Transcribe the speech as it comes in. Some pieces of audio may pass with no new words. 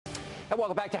And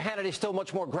welcome back to Hannity. Still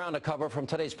much more ground to cover from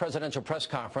today's presidential press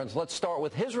conference. Let's start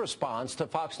with his response to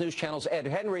Fox News Channel's Ed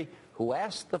Henry, who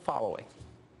asked the following.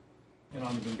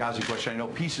 On the Benghazi question, I know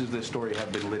pieces of this story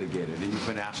have been litigated, and you've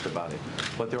been asked about it.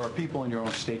 But there are people in your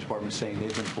own State Department saying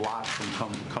they've been blocked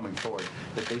from coming forward,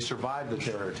 that they survived the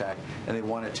terror attack, and they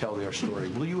want to tell their story.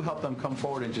 Will you help them come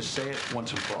forward and just say it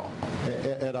once and for all?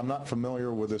 Ed, I'm not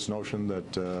familiar with this notion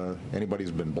that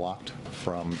anybody's been blocked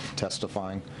from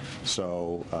testifying.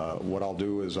 So what I'll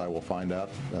do is I will find out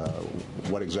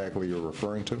what exactly you're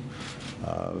referring to.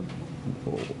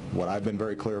 What I've been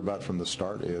very clear about from the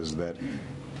start is that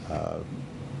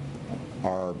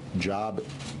our job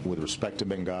with respect to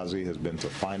Benghazi has been to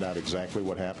find out exactly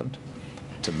what happened,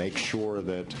 to make sure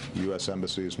that U.S.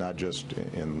 embassies, not just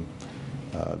in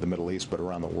the Middle East but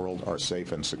around the world, are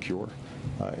safe and secure,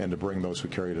 and to bring those who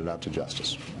carried it out to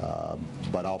justice.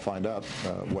 But I'll find out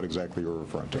what exactly you're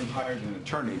referring to. They've hired an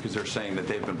attorney because they're saying that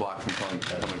they've been blocked from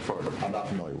coming forward. I'm not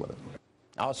familiar with it.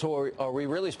 So are we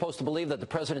really supposed to believe that the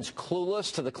president's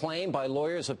clueless to the claim by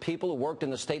lawyers of people who worked in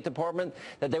the State Department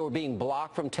that they were being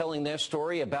blocked from telling their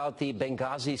story about the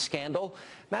Benghazi scandal?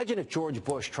 Imagine if George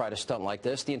Bush tried a stunt like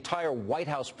this. The entire White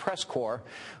House press corps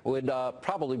would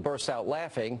probably burst out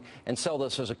laughing and sell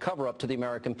this as a cover-up to the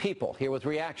American people. Here with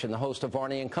reaction, the host of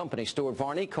Varney & Company, Stuart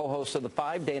Varney, co-host of The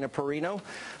Five, Dana Perino.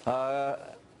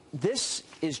 This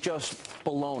is just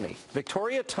baloney.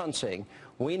 Victoria Tunsing,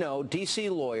 we know, D.C.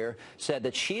 lawyer, said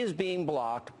that she is being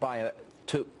blocked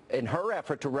in her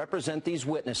effort to represent these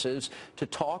witnesses, to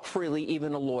talk freely,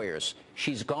 even to lawyers.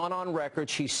 She's gone on record,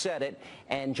 she said it,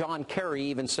 and John Kerry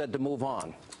even said to move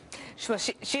on. Well,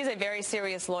 she's a very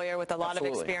serious lawyer with a lot of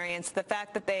experience. The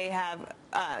fact that they have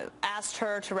asked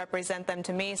her to represent them,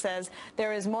 to me, says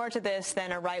there is more to this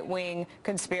than a right-wing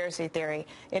conspiracy theory.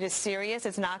 It is serious.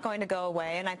 It's not going to go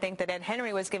away. And I think that Ed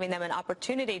Henry was giving them an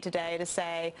opportunity today to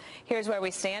say, here's where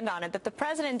we stand on it, that the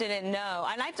president didn't know.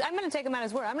 And I'm going to take him at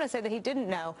his word. I'm going to say that he didn't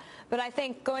know. But I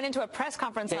think going into a press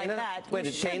conference like that,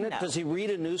 you should know. Does he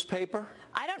read a newspaper?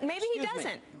 Maybe he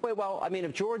doesn't. Wait, well, I mean,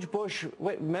 if George Bush,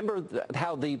 remember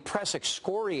how the press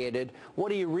excoriated, what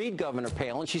do you read, Governor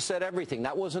Palin? She said everything.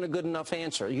 That wasn't a good enough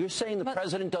answer. You're saying the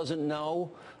president doesn't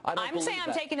know? I'm saying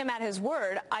I'm taking him at his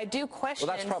word. I do question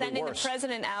sending the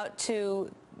president out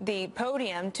to the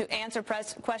podium to answer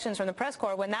questions from the press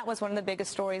corps when that was one of the biggest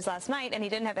stories last night, and he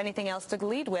didn't have anything else to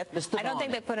lead with. I don't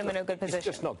think they put him in a good position. It's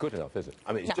just not good enough, is it?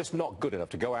 I mean, it's just not good enough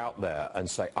to go out there and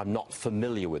say, I'm not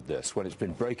familiar with this, when it's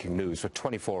been breaking news for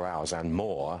 24 hours and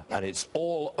more, and it's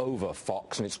all over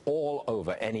Fox, and it's all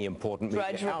over any important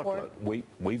media outlet.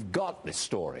 We've got this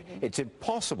story. It's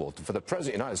impossible for the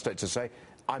President of the United States to say,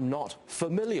 I'm not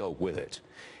familiar with it.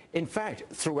 In fact,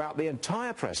 throughout the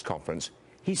entire press conference,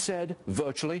 he said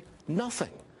virtually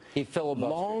nothing. He filibustered.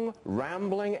 Long,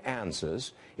 rambling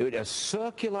answers. It was a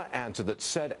circular answer that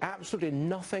said absolutely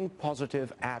nothing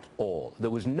positive at all.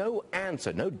 There was no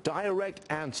answer, no direct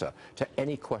answer to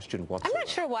any question whatsoever. I'm not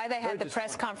sure why they had the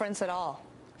press conference at all.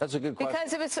 That's a good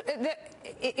question. Because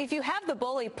if you have the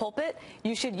bully pulpit,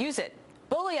 you should use it.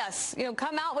 Bully us,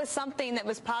 come out with something that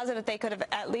was positive. They could have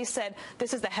at least said,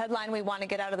 this is the headline we want to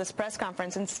get out of this press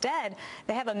conference. Instead,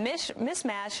 they have a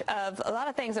mismatch of a lot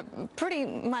of things that pretty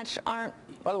much aren't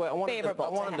favorable. By the way, I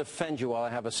want to defend you while I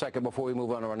have a second before we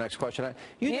move on to our next question.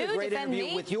 You did a great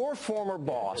interview with your former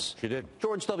boss,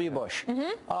 George W. Bush.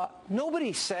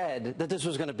 Nobody said that this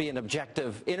was going to be an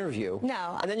objective interview.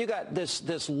 No. And then you got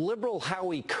this liberal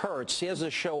Howie Kurtz. He has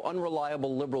this show,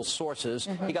 Unreliable Liberal Sources.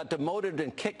 He got demoted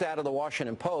and kicked out of the Washington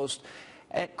Post,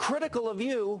 critical of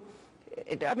you.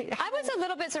 I was a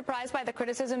little bit surprised by the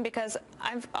criticism because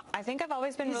I think I've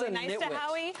always been really nice to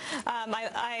Howie.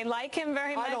 I like him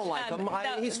very much. I don't like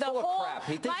him. He's full of crap.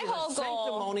 He thinks he's a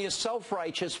sanctimonious,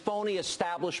 self-righteous, phony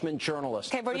establishment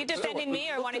journalist. Okay, were you defending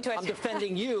me or wanting to? I'm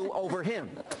defending you over him.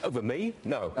 Over me?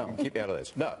 No. Keep me out of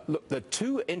this. No. Look, the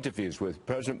two interviews with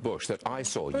President Bush that I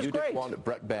saw, you did one,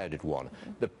 Brett Baer did one.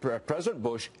 President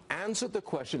Bush answered the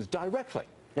questions directly.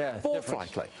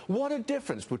 Forthrightly. What a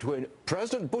difference between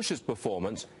President Bush's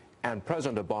performance and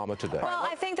President Obama today. Well,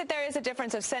 I think that there is a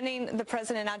difference of sending the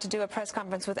president out to do a press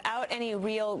conference without any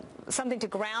real something to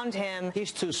ground him.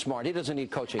 He's too smart. He doesn't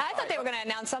need coaching. I thought they were going to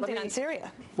announce something on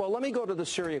Syria. Well, let me go to the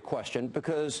Syria question,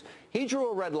 because he drew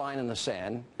a red line in the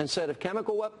sand and said, if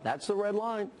chemical weapon, that's the red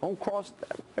line. Don't cross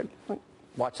that red line.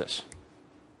 Watch this.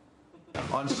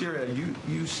 On Syria,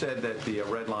 you said that the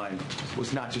red line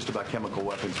was not just about chemical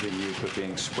weapons being used, but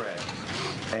being spread.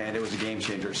 And it was a game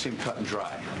changer. It seemed cut and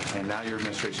dry. And now your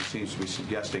administration seems to be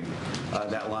suggesting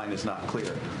that line is not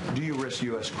clear. Do you risk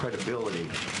U.S. credibility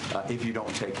if you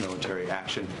don't take military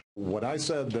action? What I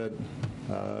said that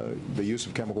the use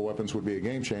of chemical weapons would be a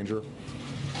game changer.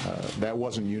 That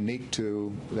wasn't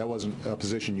a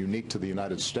position unique to the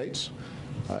United States,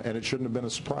 and it shouldn't have been a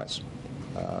surprise.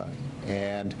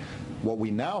 And what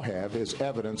we now have is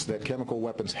evidence that chemical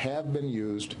weapons have been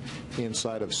used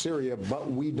inside of Syria, but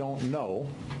we don't know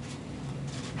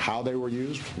how they were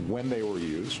used, when they were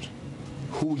used,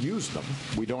 who used them.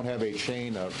 We don't have a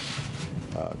chain of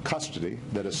custody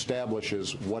that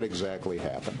establishes what exactly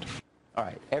happened. All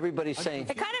right, everybody's saying...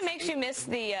 It kind of makes you miss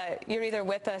the you're either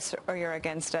with us or you're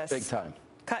against us. Big time.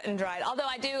 Cut and dried. Although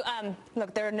I do,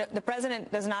 look, the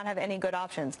president does not have any good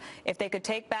options. If they could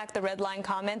take back the red line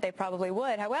comment, they probably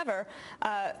would. However,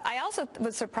 I also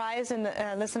was surprised in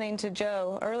listening to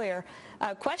Joe earlier,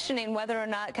 questioning whether or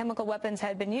not chemical weapons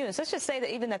had been used. Let's just say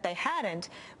that even that they hadn't.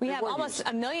 We have almost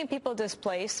 1 million people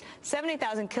displaced,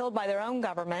 70,000 killed by their own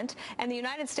government, and the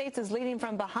United States is leading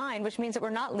from behind, which means that we're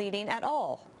not leading at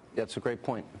all. That's a great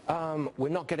point. We're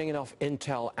not getting enough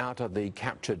intel out of the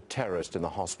captured terrorist in the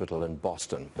hospital in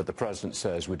Boston, but the president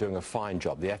says we're doing a fine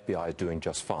job. The FBI is doing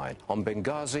just fine. On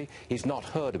Benghazi, he's not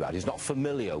heard about it. He's not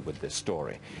familiar with this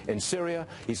story. In Syria,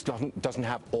 he doesn't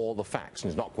have all the facts,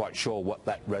 and he's not quite sure what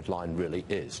that red line really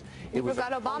is. We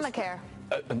forgot Obamacare.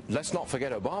 Let's not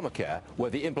forget Obamacare,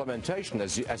 where the implementation,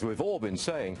 as we've all been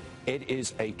saying, it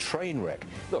is a train wreck.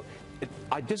 Look,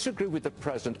 I disagree with the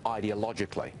president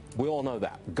ideologically. We all know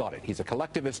that. Got it. He's a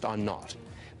collectivist. I'm not.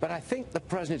 But I think the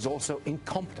president is also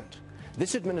incompetent.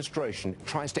 This administration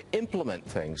tries to implement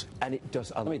things, and it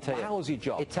does a lousy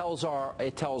job. It tells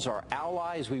our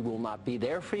allies we will not be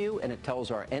there for you, and it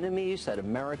tells our enemies that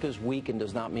America's weak and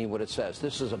does not mean what it says.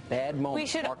 This is a bad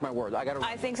moment. Mark my words.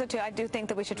 I think so too. I do think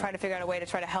that we should try to figure out a way to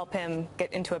try to help him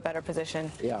get into a better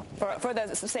position. Yeah. For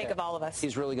the sake of all of us.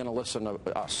 He's really going to listen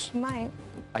to us. Might.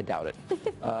 I doubt it.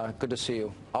 Good to see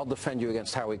you. I'll defend you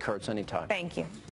against Howie Kurtz anytime. Thank you.